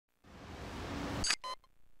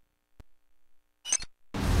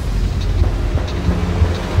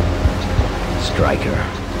striker.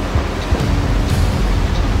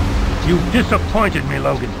 You disappointed me,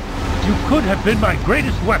 Logan. You could have been my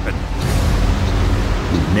greatest weapon.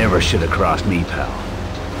 You never should have crossed me, pal.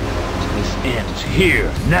 This ends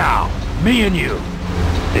here, now. Me and you.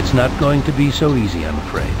 It's not going to be so easy, I'm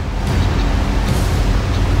afraid.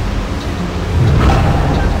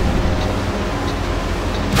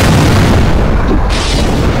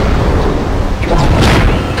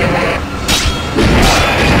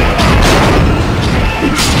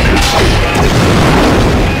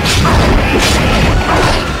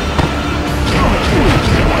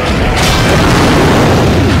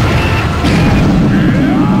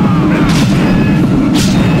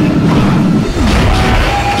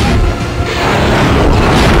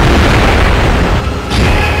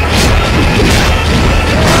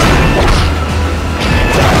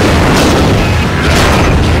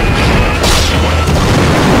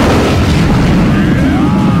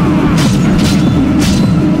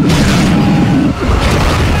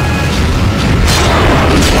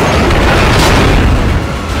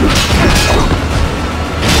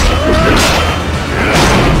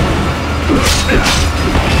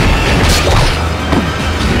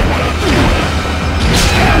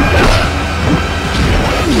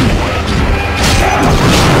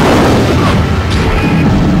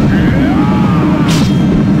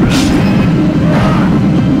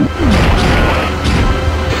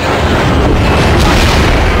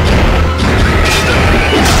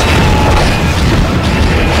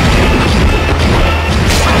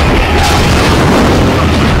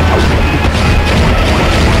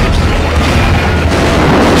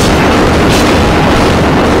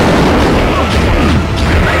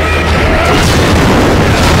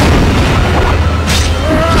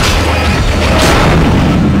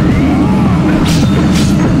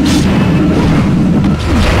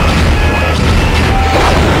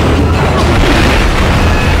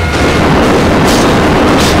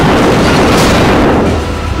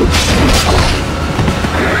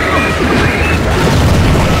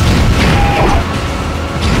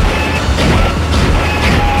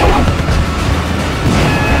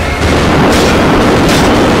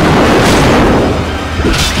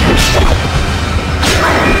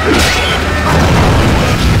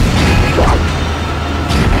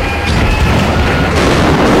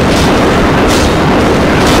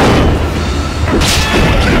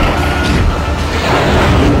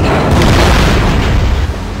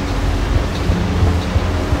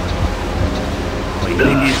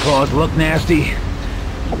 Look nasty?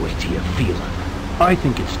 Wait till you feel it. I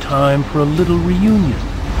think it's time for a little reunion.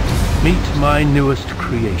 Meet my newest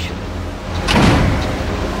creation.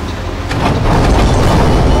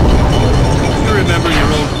 You remember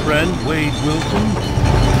your old friend, Wade Wilson?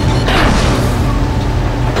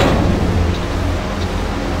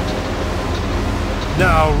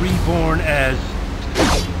 Now reborn as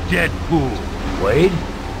Deadpool. Wade?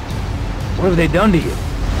 What have they done to you?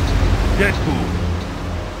 Deadpool.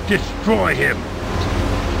 Destroy him!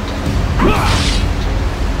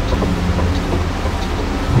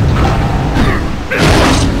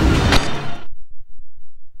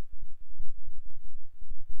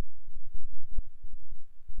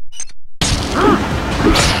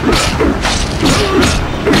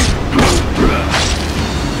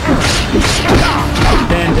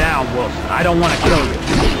 Stand down, Wilson. I don't want to kill you.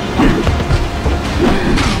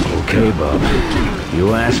 Okay, bub.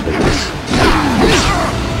 You asked for this.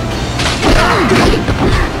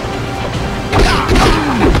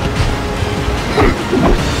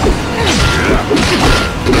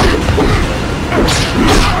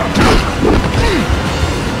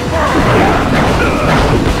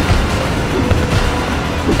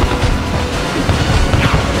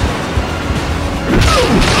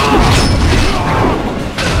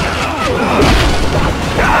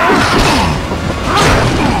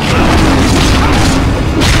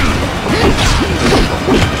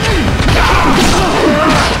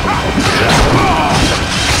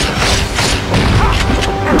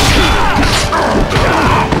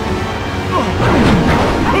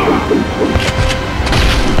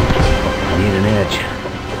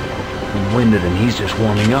 Winded and he's just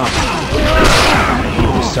warming up.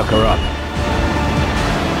 Heal this sucker up.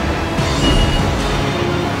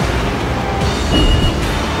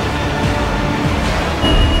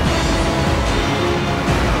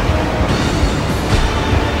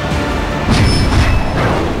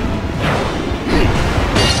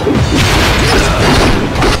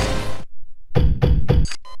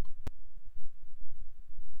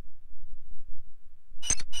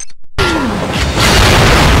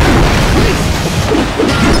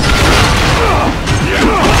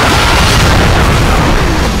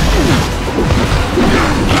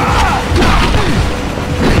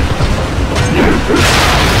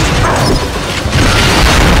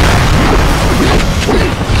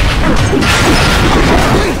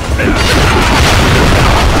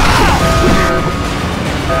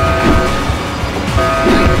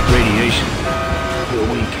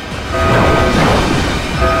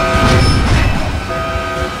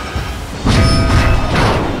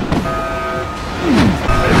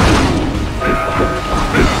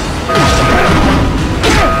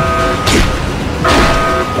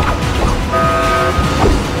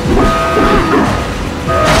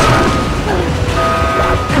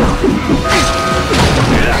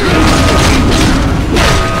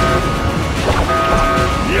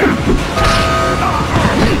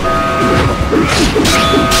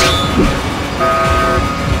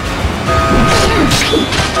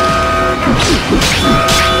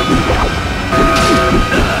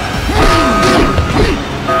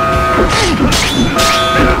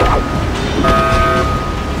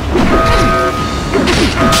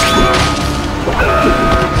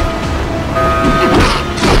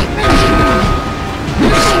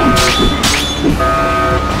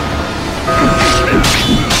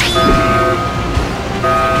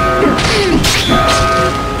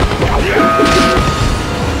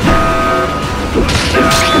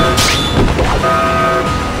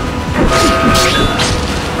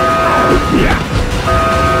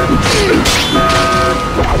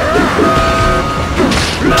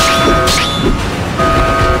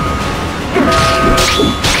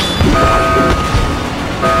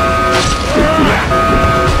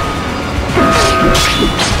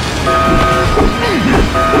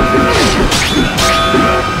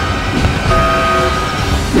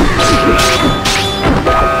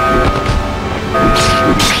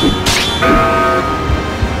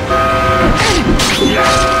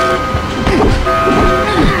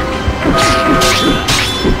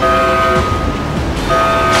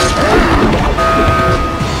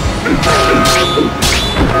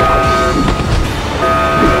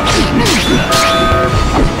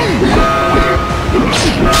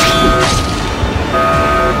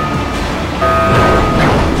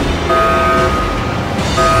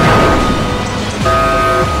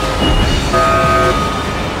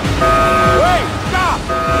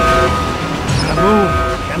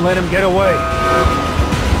 Let him get away.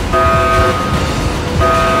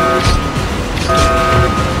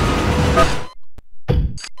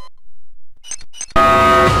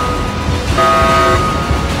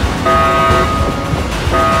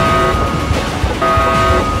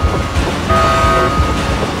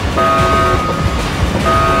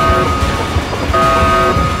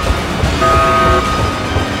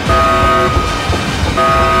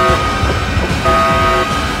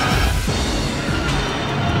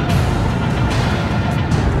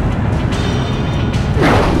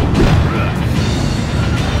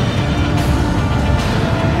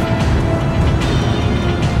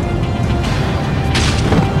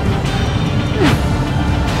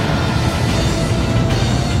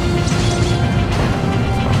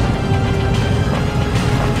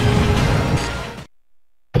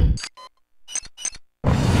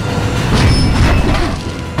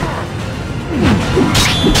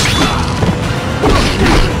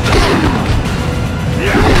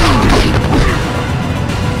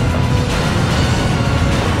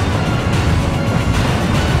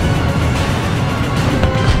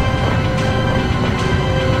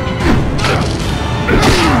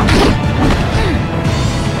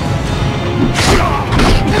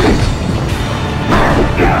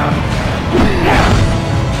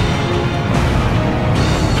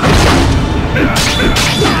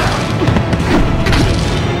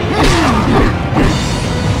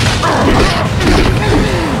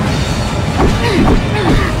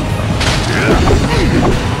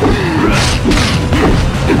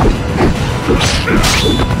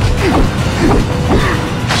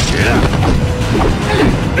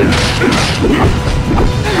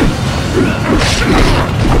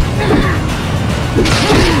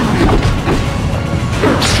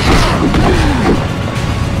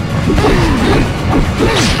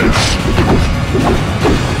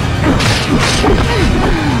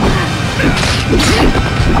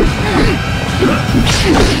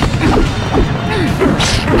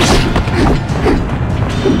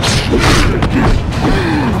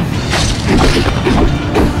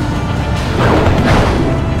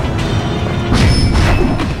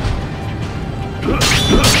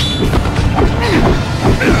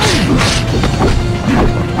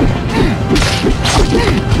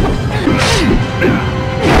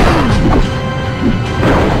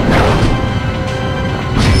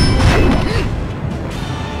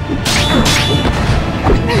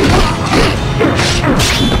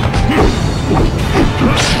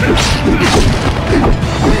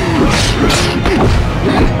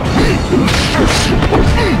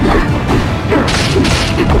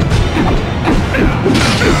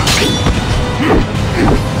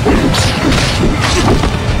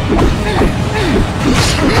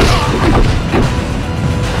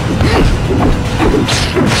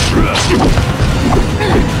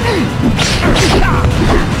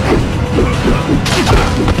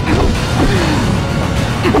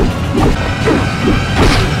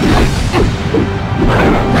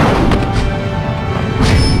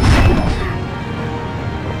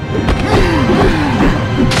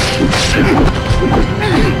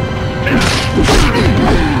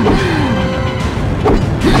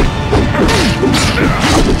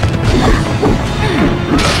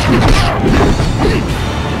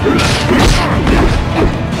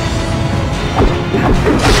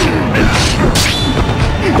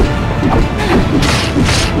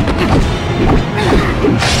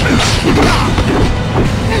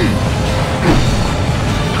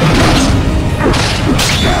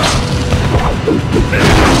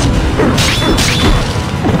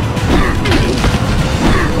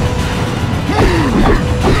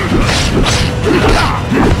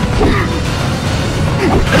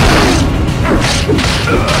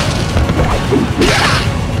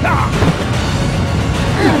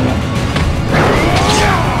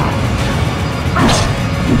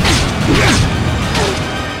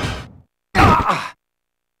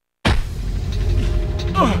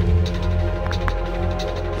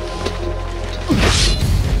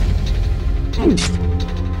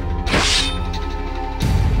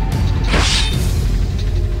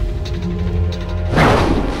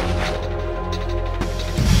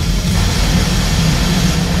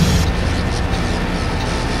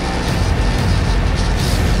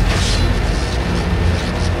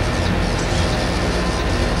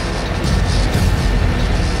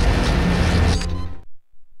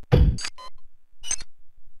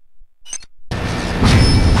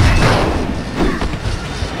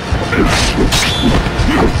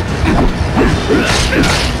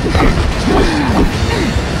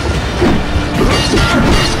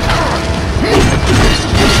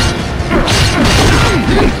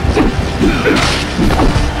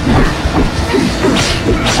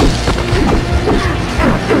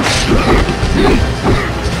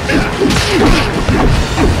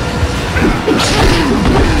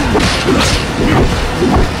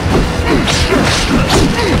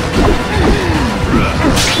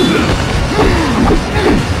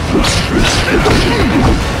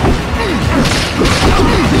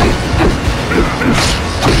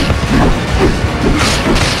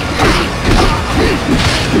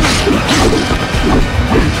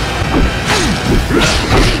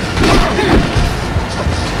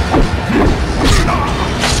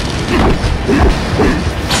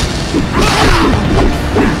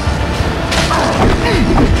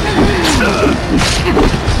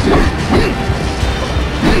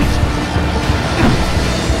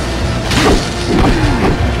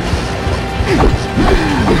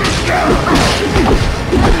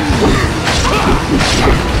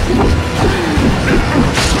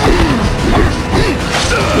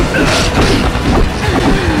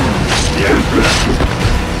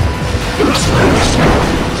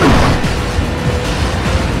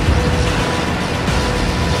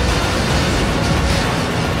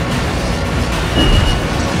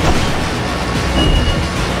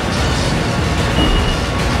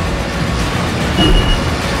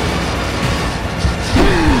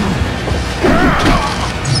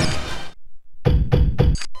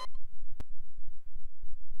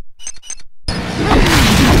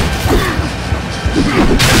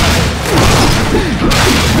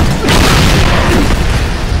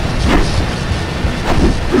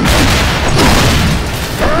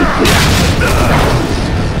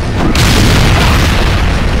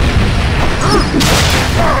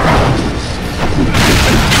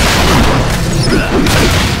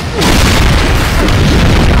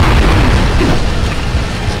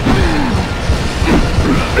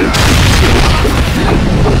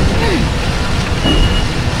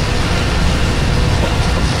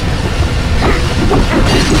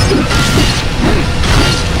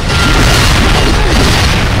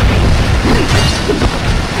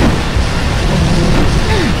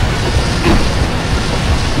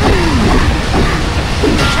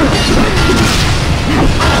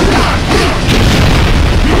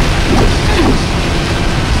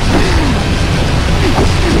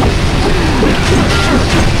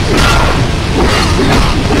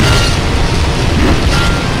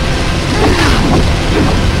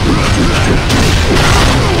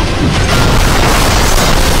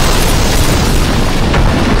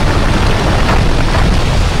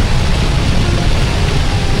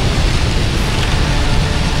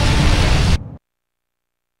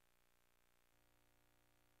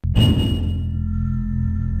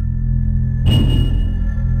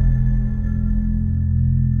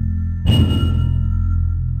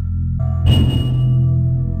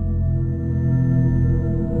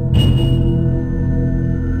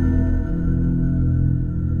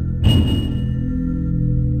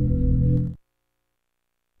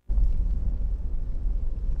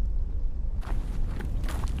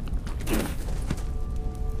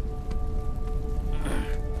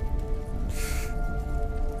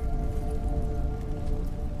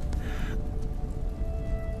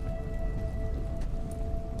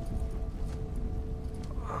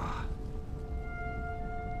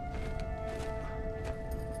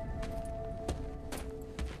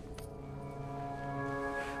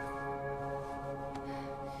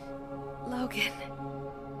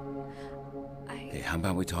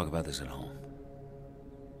 about we talk about this at home?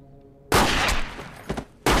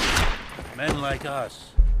 Men like us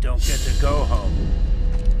don't get to go home.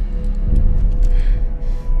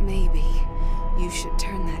 Maybe you should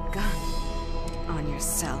turn that gun on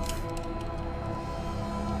yourself.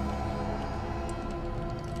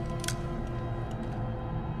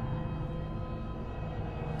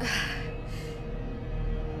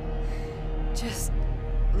 Just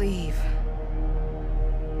leave.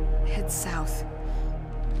 Head south.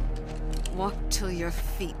 Walk till your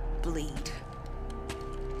feet bleed.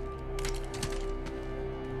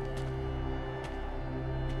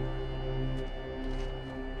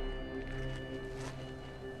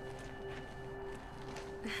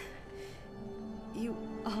 You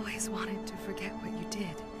always wanted to forget what you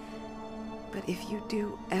did. But if you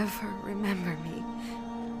do ever remember me,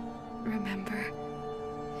 remember,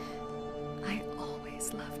 I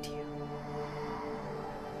always loved you.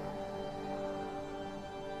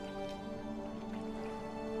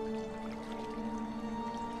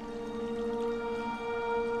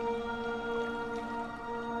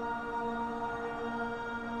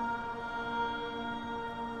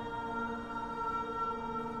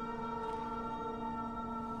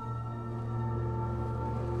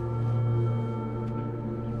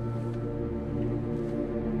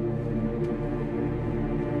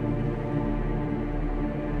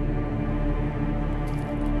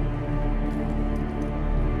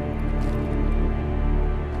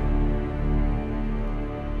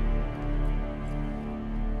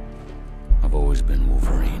 I've always been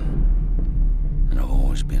Wolverine, and I've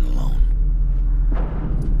always been alone.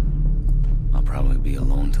 I'll probably be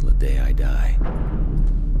alone till the day I die.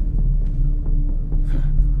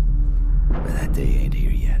 But that day ain't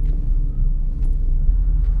here yet.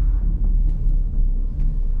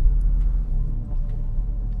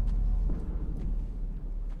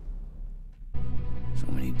 So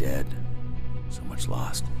many dead, so much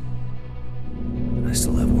lost. But I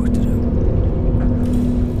still have work to do.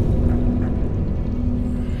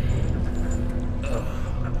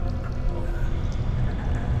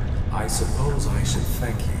 I suppose I should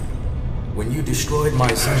thank you. When you destroyed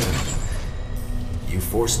my Sentinel, you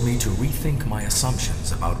forced me to rethink my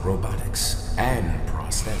assumptions about robotics and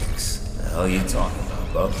prosthetics. The hell you talking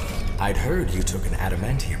about, bub? I'd heard you took an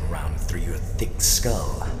adamantium round through your thick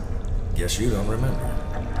skull. Guess you don't remember.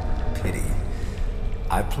 Pity.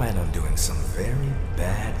 I plan on doing some very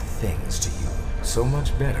bad things to you. So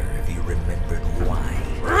much better if you remembered why.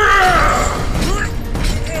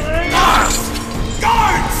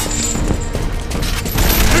 Guards!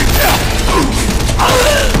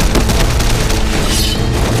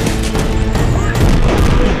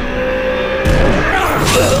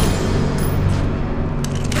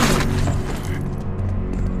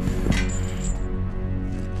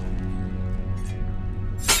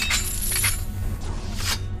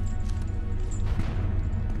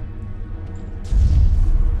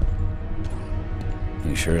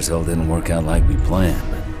 You sure as hell didn't work out like we planned,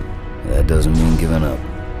 but that doesn't mean giving up.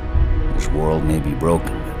 This world may be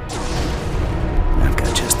broken, but I've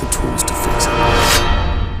got just the tools to